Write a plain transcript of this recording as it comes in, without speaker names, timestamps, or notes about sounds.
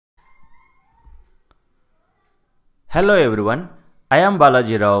Hello everyone, I am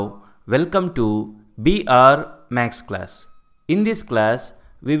Balaji Rao. Welcome to BR Max class. In this class,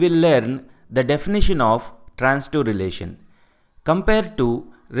 we will learn the definition of transitive relation. Compared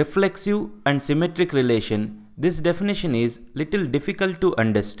to reflexive and symmetric relation, this definition is little difficult to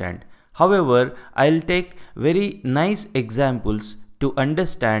understand. However, I'll take very nice examples to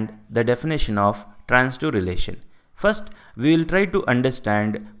understand the definition of transitive relation. First, we will try to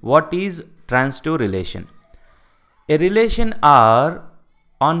understand what is transitive relation. A relation R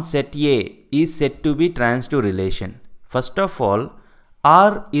on set A is said to be transitive relation. First of all,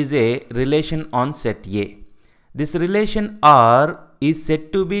 R is a relation on set A. This relation R is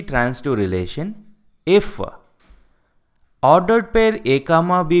said to be transitive relation if ordered pair A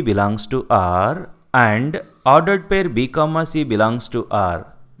comma B belongs to R and ordered pair B comma C belongs to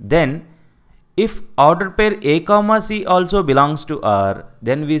R. Then if ordered pair A comma C also belongs to R,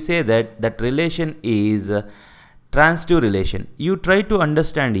 then we say that that relation is transitive relation. You try to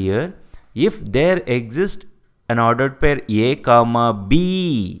understand here, if there exists an ordered pair A comma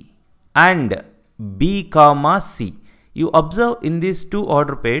B and B comma C, you observe in these two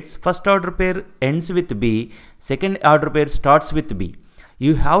order pairs, first order pair ends with B, second order pair starts with B.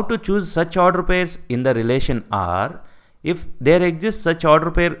 You have to choose such order pairs in the relation R. If there exists such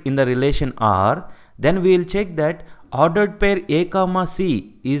order pair in the relation R, then we will check that ordered pair A comma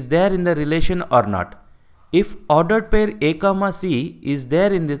C is there in the relation or not. If ordered pair A comma C is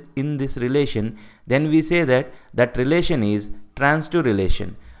there in this relation, then we say that that relation is transitive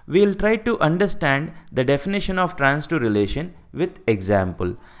relation. We will try to understand the definition of transitive relation with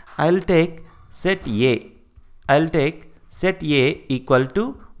example. I'll take set A. I'll take set A equal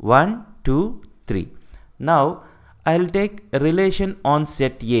to 1, 2, 3. Now I'll take a relation on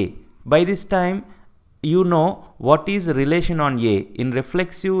set A. By this time, you know what is relation on A. In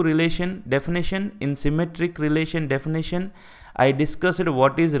reflexive relation definition, in symmetric relation definition, I discussed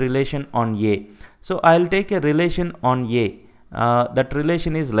what is relation on A. So I'll take a relation on A. That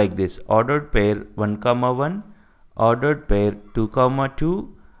relation is like this: ordered pair 1 comma 1, ordered pair 2 comma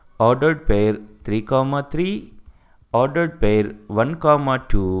 2, ordered pair 3 comma 3, ordered pair 1 comma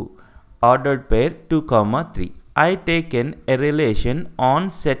 2, ordered pair 2 comma 3. I taken a relation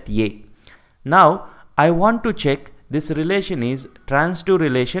on set A. Now I want to check this relation is transitive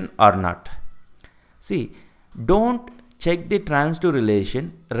relation or not. See, don't check the transitive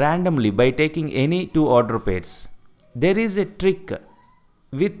relation randomly by taking any two order pairs. There is a trick.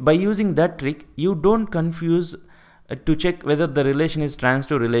 By using that trick, you don't confuse to check whether the relation is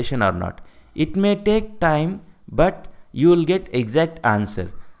transitive relation or not. It may take time, but you will get exact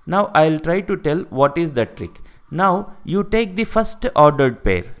answer. Now I will try to tell what is the trick. Now you take the first ordered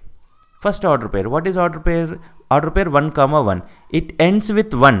pair. First order pair. What is order pair? Order pair 1 comma 1. It ends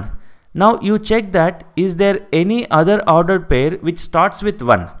with 1. Now you check that is there any other ordered pair which starts with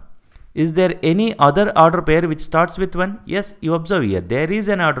 1? Is there any other order pair which starts with 1? Yes, you observe here. There is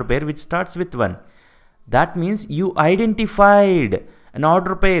an order pair which starts with 1. That means you identified an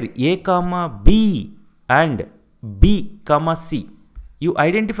order pair A comma B and B comma C. You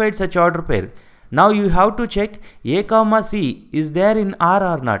identified such order pair. Now you have to check A comma C is there in R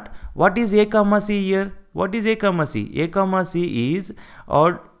or not. What is A comma C here? What is A comma C? A comma C is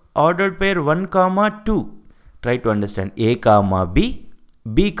ordered pair 1 comma 2. Try to understand. A comma B,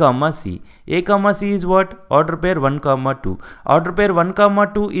 B comma C. A comma C is what? Order pair 1 comma 2. Order pair 1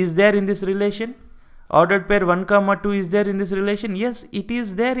 comma 2 is there in this relation? Ordered pair 1 comma 2 is there in this relation? Yes, it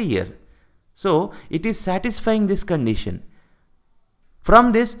is there here. So it is satisfying this condition.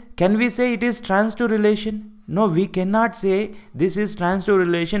 From this, can we say it is transitive relation? No, we cannot say this is transitive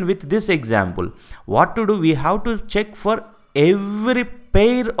relation with this example. What to do? We have to check for every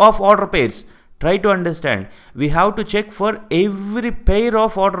pair of order pairs. Try to understand. We have to check for every pair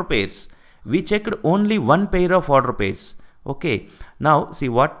of order pairs. We checked only one pair of order pairs. Okay. Now see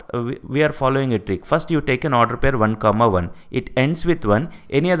what we are following a trick. First you take an order pair 1 comma 1. It ends with 1.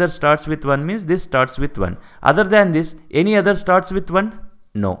 Any other starts with 1 means this starts with 1. Other than this, any other starts with 1?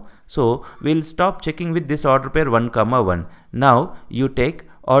 No. So we'll stop checking with this order pair 1 comma 1. Now you take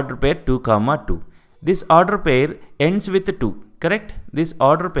order pair 2 comma 2. This order pair ends with 2. Correct? This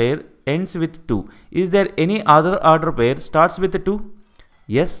order pair ends with 2. Is there any other order pair starts with 2?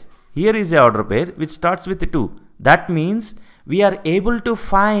 Yes. Here is a order pair which starts with 2. That means we are able to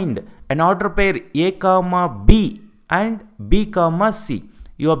find an order pair A comma B and B comma C.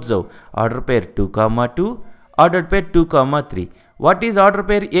 You observe order pair 2 comma 2, ordered pair 2 comma 3. What is order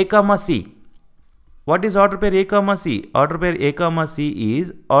pair A comma C? What is order pair A comma C? Order pair A comma C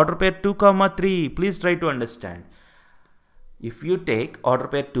is order pair 2 comma 3. Please try to understand. If you take order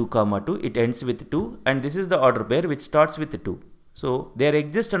pair 2, 2, it ends with 2, and this is the order pair which starts with 2. So there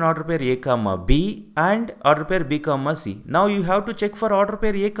exists an order pair A, B and order pair B, C. Now you have to check for order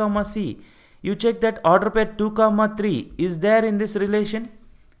pair A, C. You check that order pair 2, 3 is there in this relation.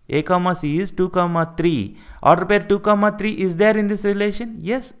 A, C is 2, 3. Order pair 2, 3 is there in this relation.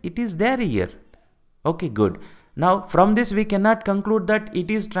 Yes, it is there here. Okay, good. Now from this we cannot conclude that it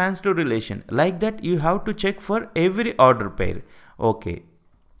is transitive relation. Like that you have to check for every order pair. Okay.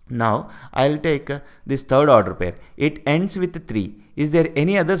 Now I'll take this third order pair. It ends with 3. Is there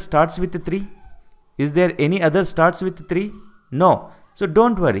any other starts with 3? Is there any other starts with 3? No. So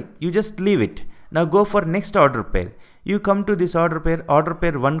don't worry. You just leave it. Now go for next order pair. You come to this order pair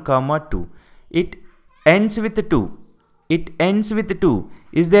 1, 2. It ends with 2. It ends with 2.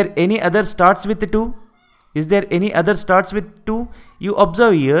 Is there any other starts with 2? Is there any other starts with 2? You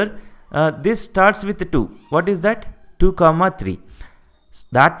observe here, this starts with 2. What is that? 2, 3.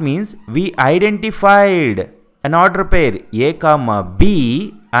 That means we identified an order pair A,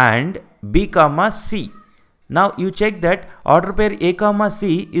 B and B, C. Now you check that order pair A,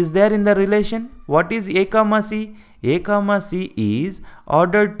 C is there in the relation. What is A, C? A, C is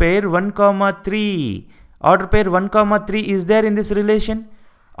ordered pair 1, 3. Order pair 1, 3 is there in this relation.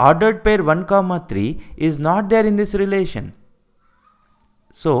 Ordered pair 1, 3 is not there in this relation.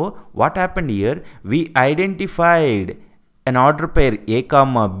 So what happened here? We identified an order pair A,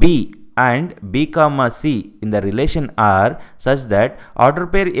 B and B, C in the relation R such that order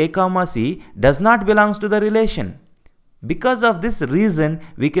pair A, C does not belongs to the relation. Because of this reason,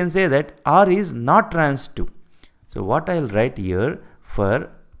 we can say that R is not transitive. So what I will write here for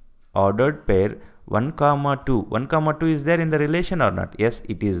ordered pair 1, 2. 1, 2 is there in the relation or not? Yes,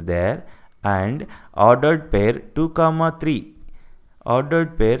 it is there. And ordered pair 2, 3.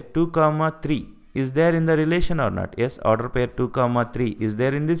 Ordered pair 2, 3 is there in the relation or not? Yes, order pair 2, 3 is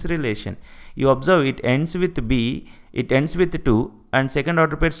there in this relation. You observe it ends with B, it ends with 2 and second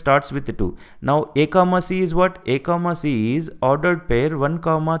order pair starts with 2. Now A, C is what? A, C is ordered pair 1,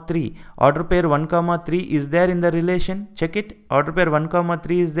 3. Order pair 1, 3 is there in the relation. Check it. Order pair 1,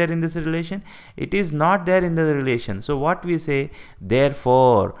 3 is there in this relation. It is not there in the relation. So what we say?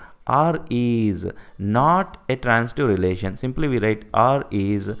 Therefore, R is not a transitive relation. Simply we write R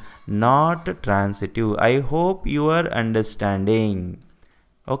is not transitive. I hope you are understanding.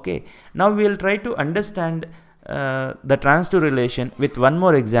 Okay. Now we will try to understand the transitive relation with one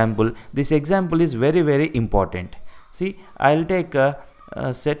more example. This example is very, very important. See, I'll take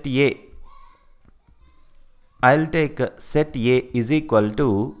set A. I'll take set A is equal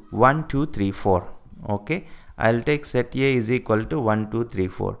to 1, 2, 3, 4. Okay. I'll take set A is equal to 1, 2, 3,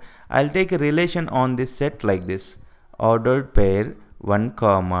 4. I'll take a relation on this set like this. Ordered pair 1,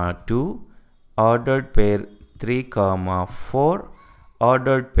 2. Ordered pair 3, 4.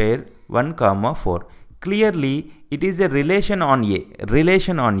 Ordered pair 1, 4. Clearly, it is a relation on A.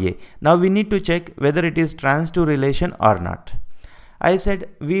 Relation on A. Now we need to check whether it is transitive relation or not. I said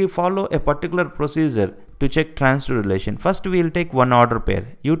we follow a particular procedure to check transitive relation. First we will take one order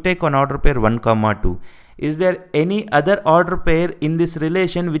pair. You take one order pair 1, 2. Is there any other order pair in this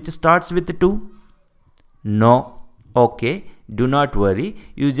relation which starts with 2? No. Okay. Do not worry.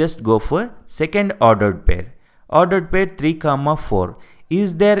 You just go for second ordered pair. Ordered pair 3, 4.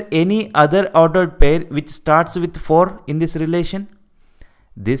 Is there any other ordered pair which starts with 4 in this relation?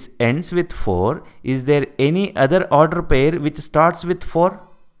 This ends with 4. Is there any other order pair which starts with 4?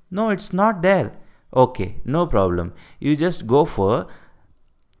 No, it's not there. Okay, no problem. You just go for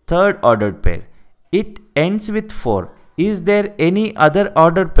third ordered pair. It ends with 4. Is there any other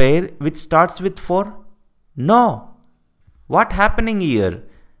ordered pair which starts with 4? No. What happening here?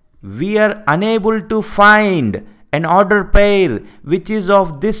 We are unable to find an ordered pair which is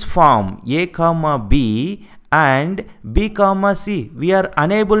of this form A, B and B, C. We are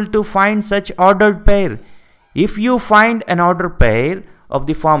unable to find such ordered pair. If you find an ordered pair of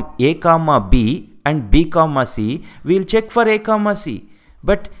the form A, B and B, C, we will check for A, C.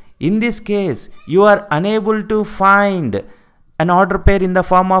 But in this case, you are unable to find an order pair in the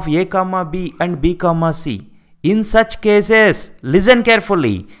form of A, B and B, C. In such cases, listen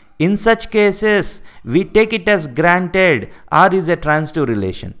carefully. In such cases, we take it as granted R is a transitive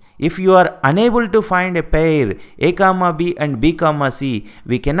relation. If you are unable to find a pair A, B and B, C,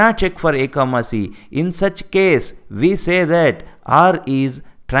 we cannot check for A, C. In such case, we say that R is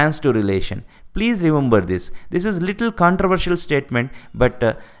transitive relation. Please remember this. This is little controversial statement, but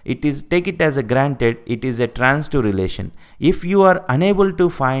take it as a granted. It is a transitive relation. If you are unable to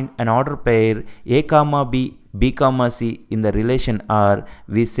find an order pair A, B, B, C in the relation R,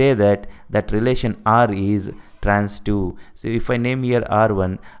 we say that relation R is trans2. So if I name here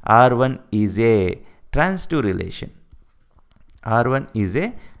R1, R1 is a trans2 relation. R1 is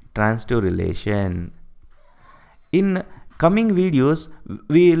a trans2 relation. In coming videos,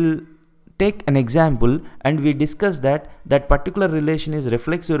 we will take an example and we discuss that particular relation is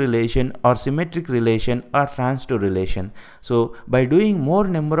reflexive relation or symmetric relation or trans2 relation. So by doing more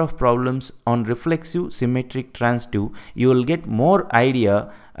number of problems on reflexive, symmetric, trans2, you will get more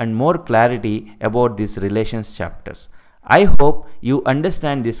idea and more clarity about these relations chapters. I hope you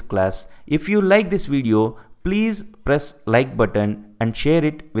understand this class. If you like this video, please press like button and share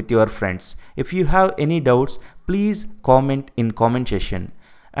it with your friends. If you have any doubts, please comment in comment section.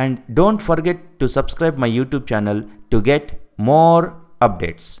 And don't forget to subscribe my YouTube channel to get more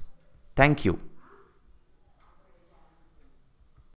updates. Thank you.